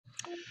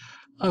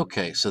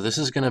Okay, so this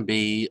is going to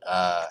be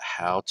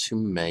how to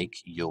make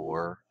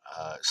your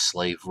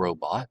slave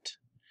robot.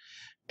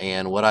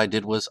 And what I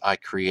did was I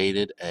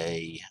created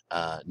a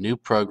new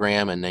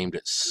program and named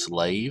it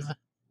Slave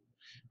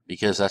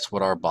because that's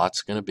what our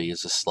bot's going to be,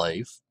 is a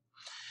slave.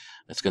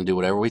 It's going to do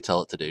whatever we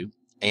tell it to do.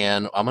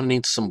 And I'm going to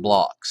need some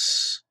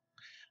blocks.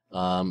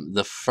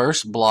 The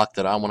first block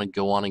that I want to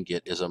go on and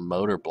get is a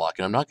motor block.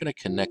 And I'm not going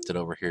to connect it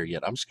over here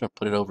yet. I'm just going to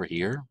put it over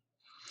here.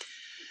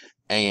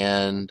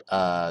 And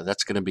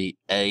that's going to be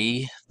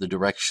A. The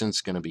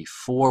direction's going to be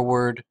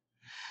forward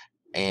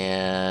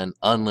and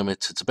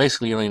unlimited. So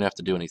basically you don't even have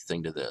to do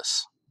anything to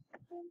this.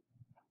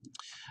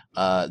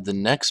 The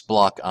next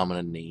block I'm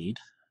going to need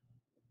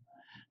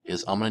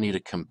is I'm going to need a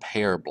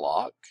compare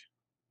block.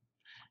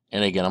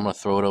 And again, I'm going to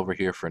throw it over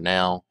here for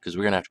now because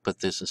we're going to have to put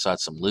this inside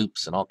some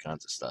loops and all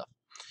kinds of stuff.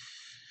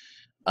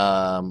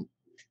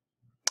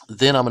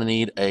 Then I'm going to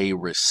need a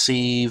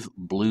receive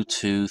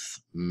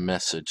Bluetooth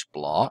message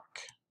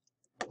block.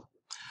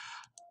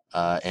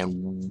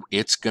 And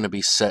it's going to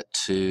be set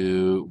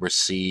to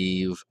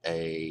receive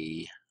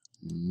a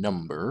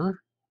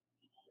number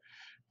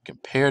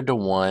compared to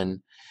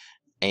 1.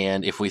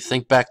 And if we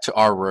think back to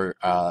our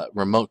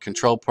remote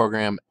control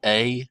program,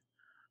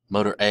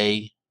 motor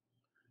A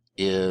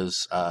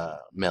is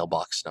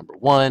mailbox number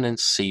 1 and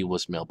C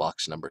was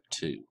mailbox number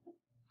 2.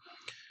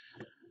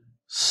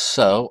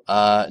 So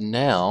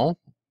now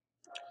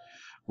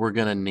we're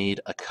going to need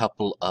a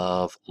couple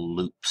of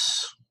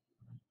loops.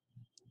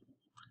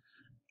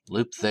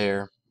 Loop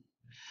there.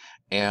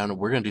 And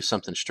we're going to do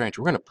something strange.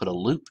 We're going to put a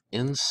loop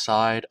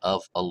inside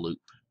of a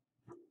loop.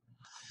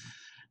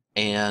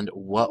 And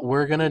what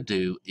we're going to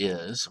do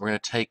is we're going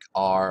to take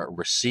our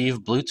receive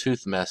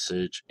Bluetooth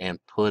message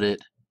and put it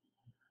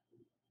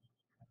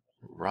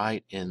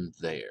right in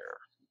there.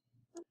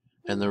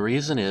 And the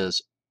reason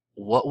is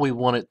what we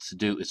want it to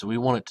do is we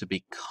want it to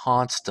be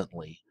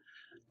constantly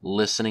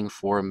listening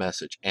for a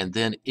message. And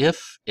then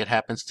if it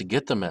happens to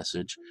get the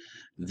message,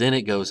 then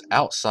it goes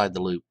outside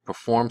the loop,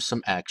 performs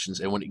some actions,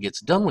 and when it gets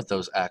done with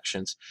those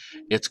actions,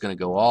 it's going to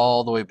go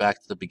all the way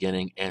back to the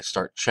beginning and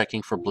start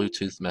checking for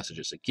Bluetooth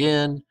messages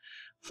again.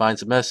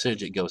 Finds a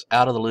message, it goes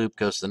out of the loop,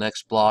 goes to the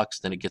next blocks,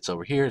 then it gets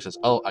over here, says,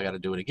 oh, I got to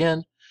do it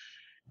again,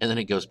 and then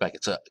it goes back.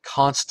 It's a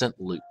constant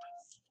loop.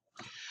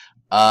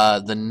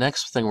 The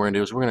next thing we're going to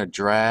do is we're going to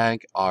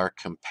drag our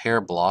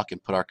compare block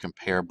and put our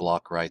compare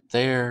block right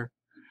there,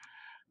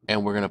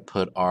 and we're going to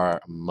put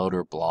our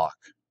motor block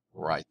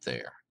right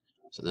there.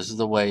 So this is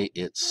the way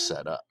it's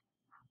set up.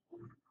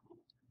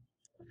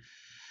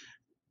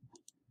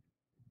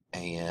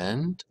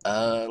 And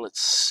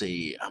let's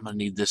see, I'm going to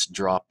need this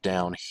drop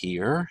down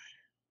here.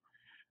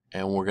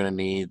 And we're going to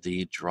need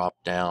the drop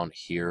down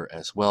here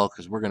as well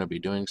because we're going to be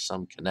doing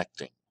some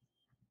connecting.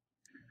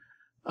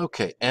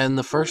 Okay, and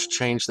the first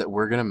change that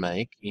we're going to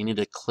make, you need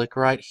to click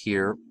right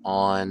here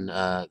on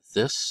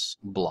this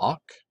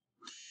block.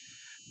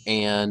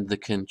 And the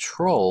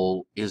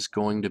control is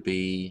going to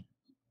be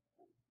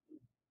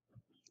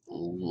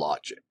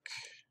logic.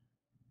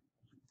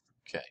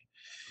 Okay,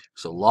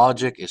 so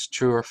logic is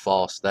true or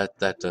false. That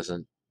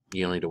doesn't,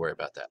 you don't need to worry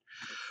about that.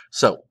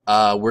 So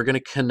we're going to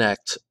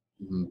connect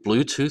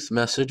Bluetooth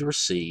message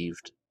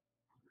received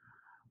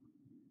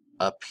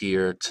up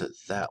here to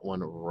that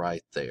one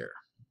right there.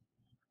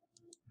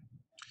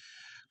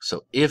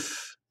 So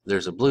if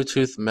there's a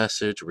Bluetooth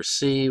message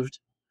received,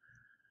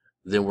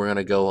 then we're going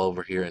to go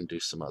over here and do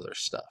some other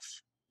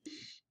stuff.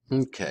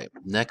 Okay,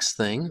 next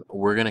thing,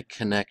 we're going to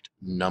connect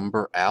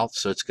number out.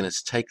 So it's going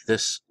to take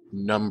this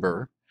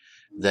number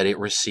that it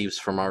receives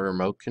from our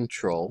remote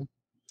control,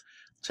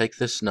 take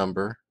this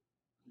number,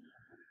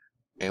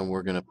 and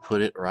we're going to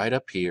put it right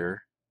up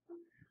here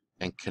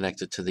and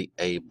connect it to the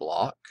A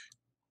block.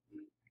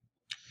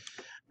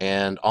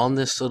 And on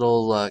this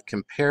little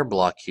compare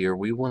block here,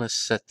 we want to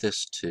set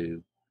this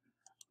to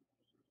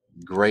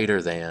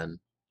greater than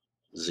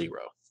 0.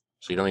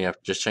 So you don't even have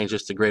to just change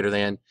this to greater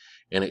than,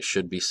 and it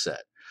should be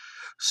set.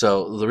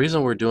 So the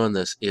reason we're doing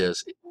this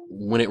is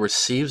when it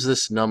receives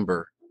this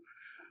number,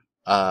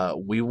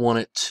 we want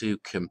it to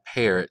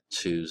compare it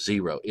to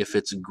 0. If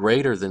it's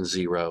greater than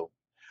 0,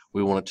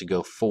 we want it to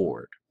go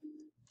forward.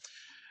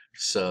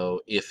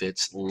 So if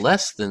it's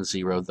less than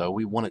 0, though,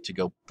 we want it to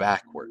go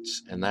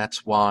backwards, and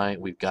that's why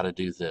we've got to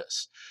do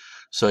this.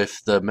 So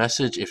if the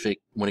message,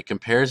 when it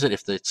compares it,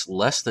 if it's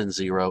less than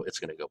 0, it's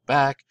going to go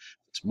back.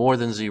 If it's more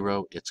than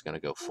 0, it's going to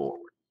go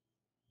forward.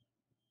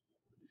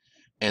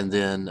 And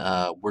then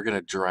we're going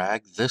to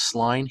drag this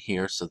line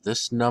here. So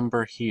this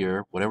number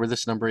here, whatever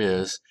this number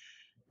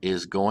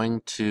is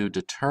going to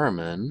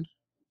determine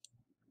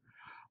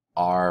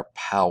our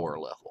power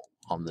level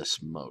on this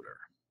motor.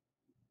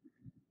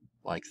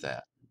 Like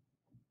that.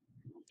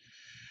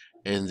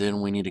 And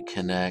then we need to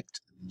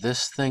connect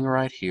this thing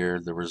right here,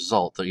 the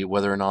result,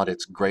 whether or not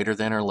it's greater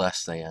than or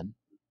less than.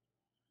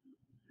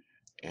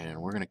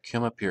 And we're going to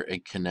come up here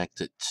and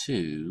connect it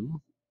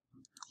to,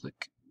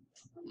 click,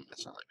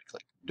 that's not let me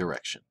click,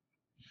 direction.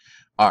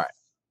 Alright,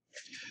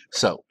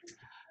 so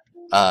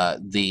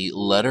the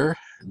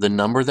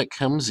number that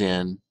comes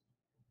in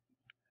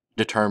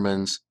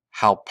determines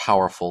how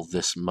powerful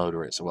this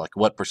motor is. So like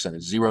what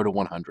percentage, 0 to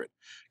 100,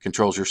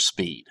 controls your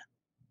speed,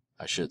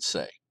 I should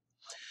say.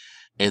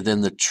 And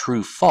then the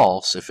true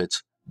false, if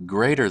it's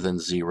greater than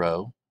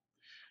 0,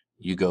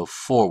 you go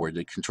forward.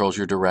 It controls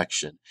your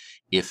direction.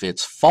 If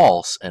it's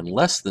false and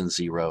less than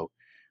 0,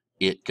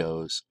 it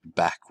goes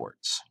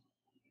backwards.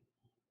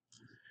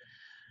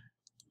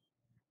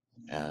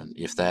 And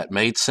if that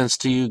made sense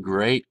to you,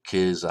 great,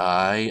 because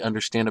I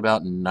understand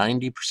about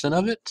 90%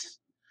 of it.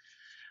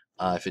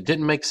 If it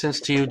didn't make sense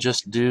to you,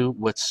 just do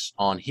what's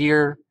on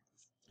here,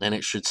 and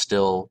it should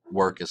still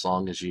work as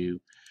long as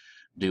you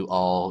do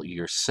all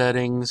your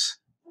settings.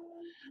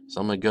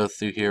 So I'm going to go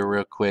through here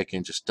real quick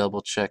and just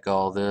double check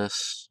all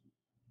this.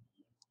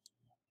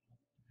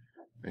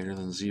 Greater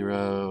than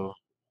 0.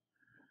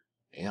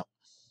 Yep.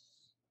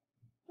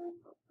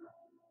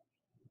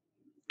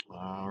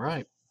 All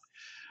right.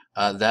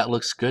 That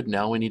looks good.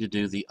 Now we need to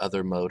do the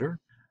other motor.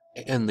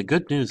 And the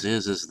good news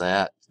is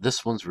that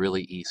this one's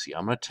really easy.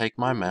 I'm going to take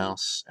my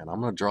mouse and I'm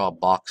going to draw a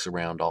box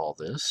around all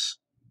this.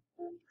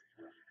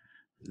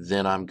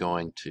 Then I'm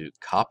going to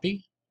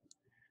copy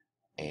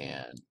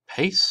and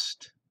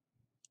paste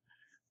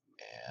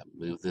and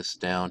move this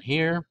down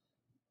here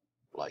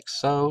like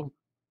so.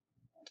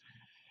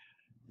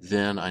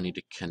 Then I need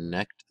to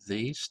connect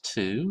these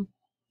two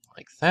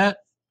like that.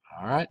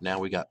 All right, now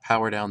we got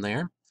power down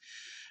there.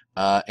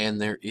 And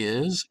there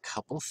is a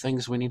couple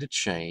things we need to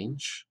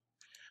change.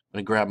 I'm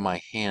going to grab my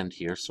hand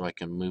here so I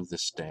can move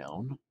this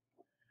down.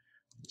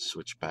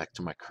 Switch back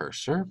to my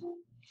cursor.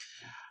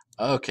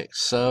 Okay,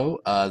 so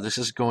this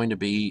is going to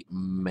be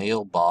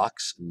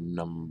mailbox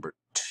number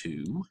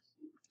 2.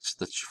 It's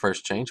the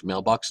first change,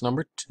 mailbox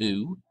number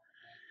 2.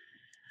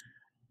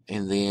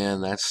 And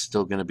then that's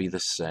still going to be the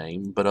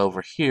same. But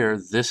over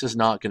here, this is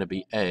not going to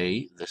be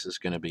A. This is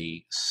going to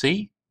be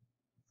C.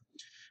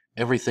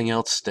 Everything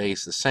else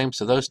stays the same.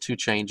 So those two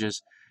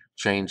changes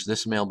change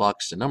this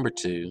mailbox to number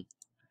 2.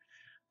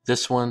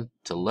 This one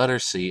to letter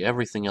C.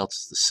 Everything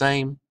else is the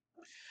same.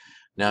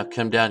 Now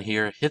come down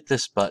here, hit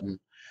this button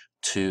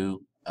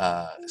to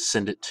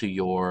send it to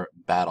your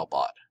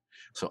BattleBot.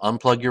 So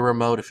unplug your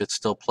remote if it's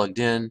still plugged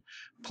in,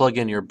 plug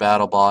in your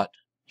BattleBot,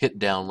 hit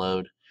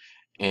download,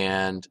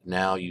 and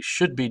now you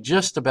should be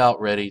just about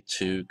ready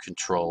to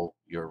control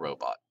your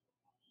robot.